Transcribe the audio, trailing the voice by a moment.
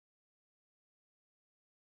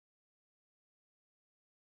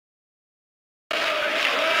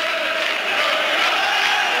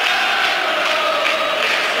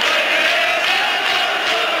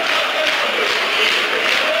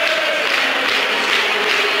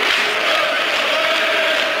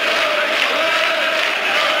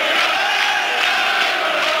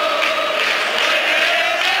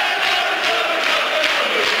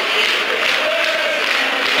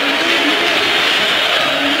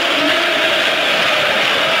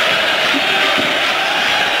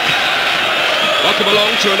Welcome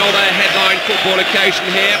along to another headline football occasion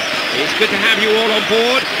here. It's good to have you all on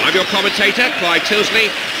board. I'm your commentator, Clive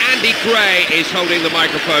Tilsley. Andy Gray is holding the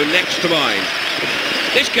microphone next to mine.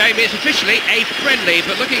 This game is officially a friendly,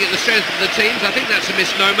 but looking at the strength of the teams, I think that's a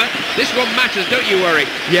misnomer. This one matters, don't you worry?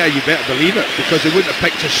 Yeah, you better believe it, because they wouldn't have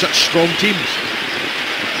picked such strong teams.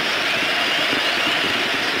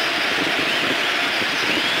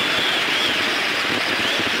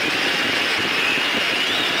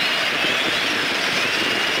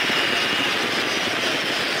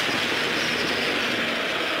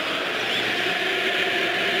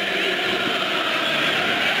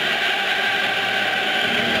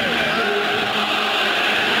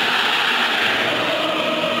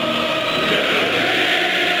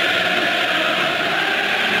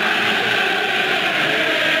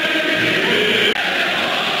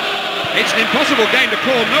 It's an impossible game to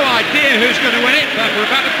call, no idea who's going to win it, but we're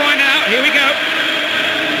about to find out. Here we go.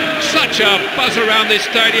 Such a buzz around this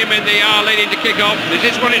stadium in the hour leading to kick-off.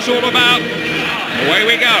 This is what it's all about. Away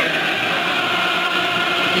we go.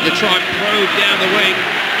 Need to try and probe down the wing.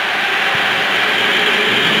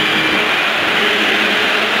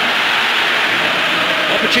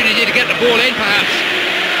 Opportunity to get the ball in, perhaps.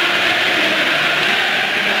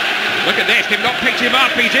 Look at this, they've not picked him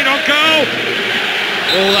up, he's in on goal.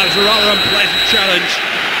 Oh, that's a rather unpleasant challenge.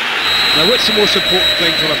 Now, what's the most important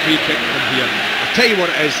thing from a free kick from here? I'll tell you what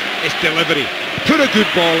it is, it's delivery. Put a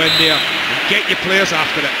good ball in there and get your players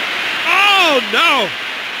after it. Oh, no!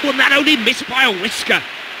 Well, that only missed by a whisker.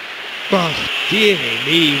 Oh, dearie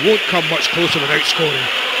me, won't come much closer without scoring.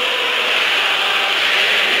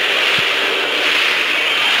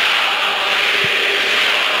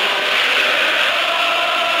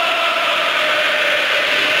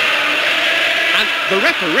 The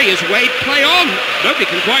referee has weighed play on. Nobody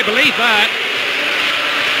can quite believe that.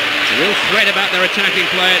 It's a real threat about their attacking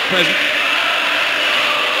play at present.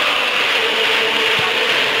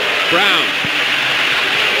 Brown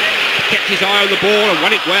kept his eye on the ball and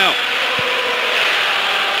won it well.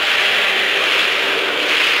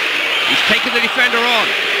 He's taken the defender on.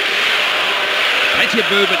 Plenty of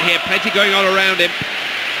movement here, plenty going on around him.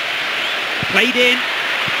 Played in.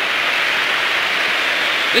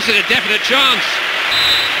 This is a definite chance.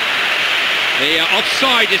 The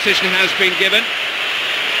offside decision has been given.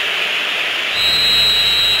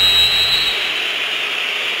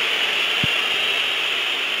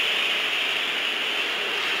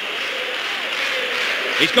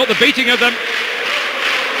 He's got the beating of them.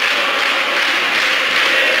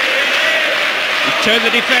 He's turned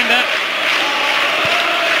the defender.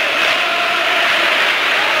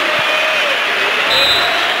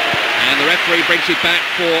 And the referee brings it back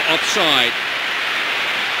for offside.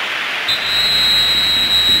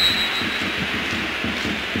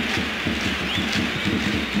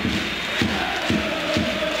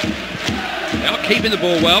 Keeping the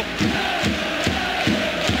ball well.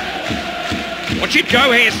 Watch him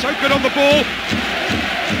go here, so good on the ball.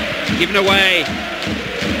 Given away.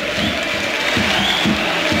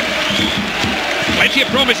 Plenty of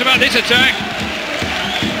promise about this attack.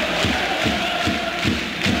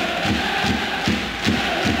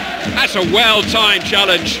 That's a well-timed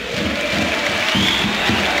challenge.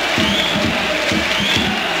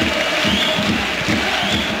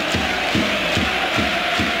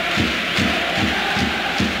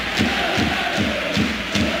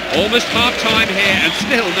 Almost half-time here and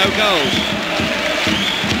still no goals.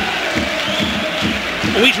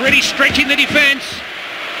 Oh, he's really stretching the defence.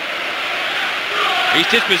 He's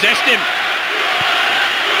dispossessed him.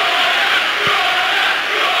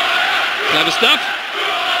 Clever stuff.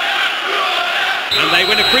 And they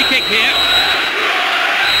win a free kick here.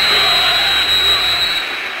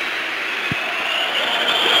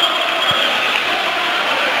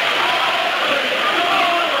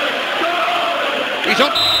 He's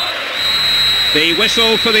on. The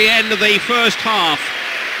whistle for the end of the first half.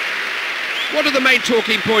 What are the main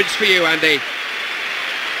talking points for you, Andy?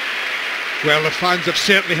 Well, the fans have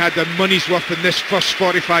certainly had their money's worth in this first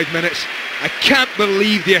 45 minutes. I can't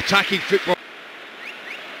believe the attacking football.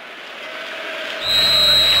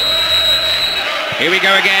 Here we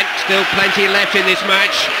go again, still plenty left in this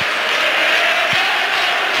match.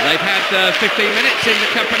 They've had 15 minutes in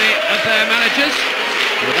the company of their managers.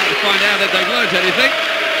 We're about to find out if they've learned anything.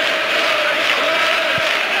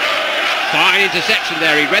 Fine interception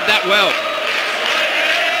there, he read that well.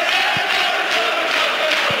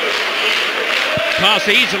 Pass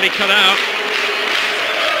easily cut out.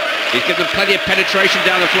 He's given them plenty of penetration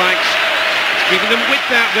down the flanks. He's giving them width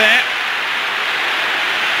out there.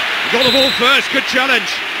 He got the ball first, good challenge.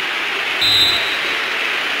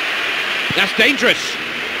 That's dangerous.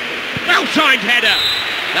 Well-timed header.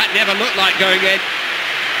 That never looked like going in.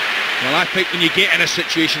 Well, I think when you get in a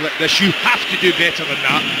situation like this, you have to do better than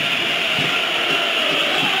that.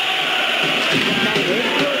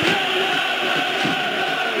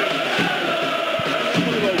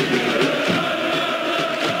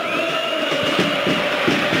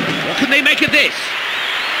 What can they make of this?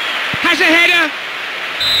 Has a header.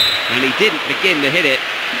 And he didn't begin to hit it.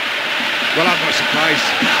 Well, I'm not surprised.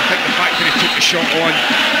 I think the fact that he took the shot on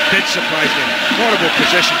did surprise me. Horrible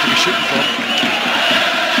position to be shooting from.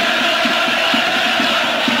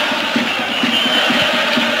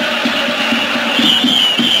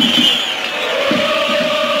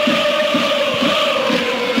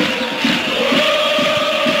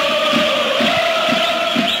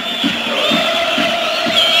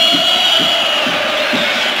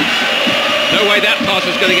 No way that pass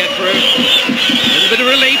is going to get through. A little bit of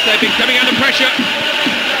relief, they've been coming under pressure.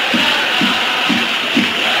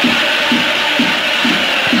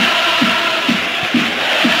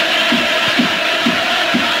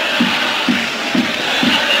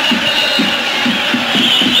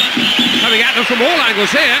 Coming at them from all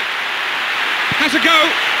angles here. Has a go.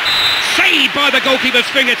 Saved by the goalkeeper's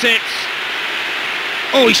fingertips.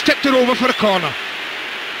 Oh, he's tipped it over for a corner.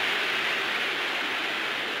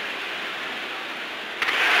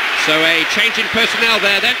 So a change in personnel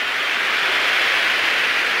there then.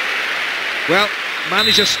 Well,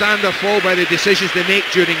 managers stand or fall by the decisions they make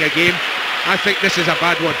during a game. I think this is a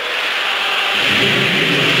bad one.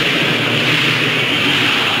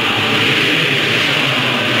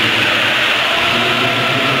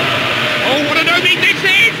 Oh, what an opening this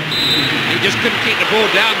is! He just couldn't keep the ball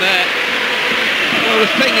down there. Well,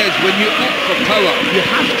 the thing is, when you opt for power, you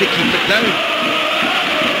have to keep it down.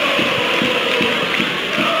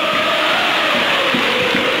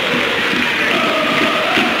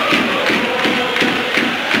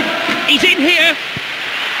 He's in here.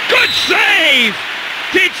 Good save!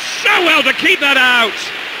 Did so well to keep that out.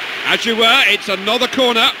 As you were, it's another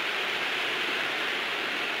corner.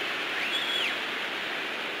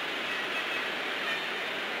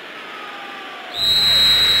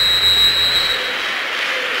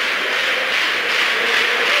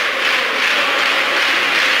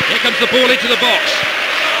 Here comes the ball into the box.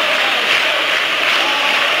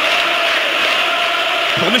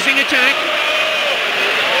 Promising attack.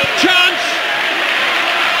 Chance!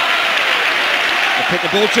 They put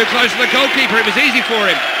the ball too close to the goalkeeper, it was easy for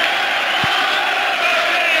him.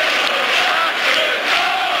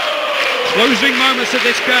 Closing moments of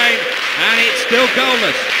this game, and it's still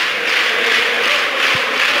goalless.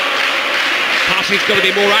 Passing's got to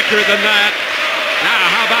be more accurate than that. Now,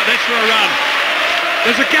 how about this for a run?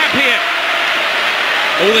 There's a gap here.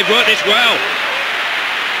 Oh, they've worked this well.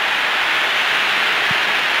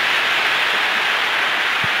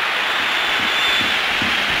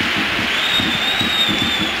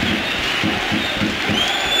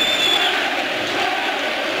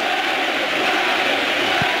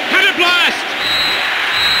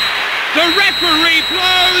 The referee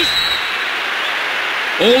blows.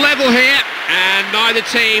 All level here, and neither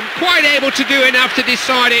team quite able to do enough to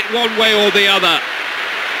decide it one way or the other.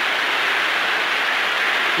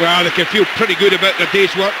 Well, they can feel pretty good about their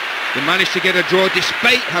day's work. They managed to get a draw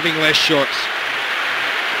despite having less shots.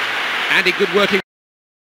 And a good working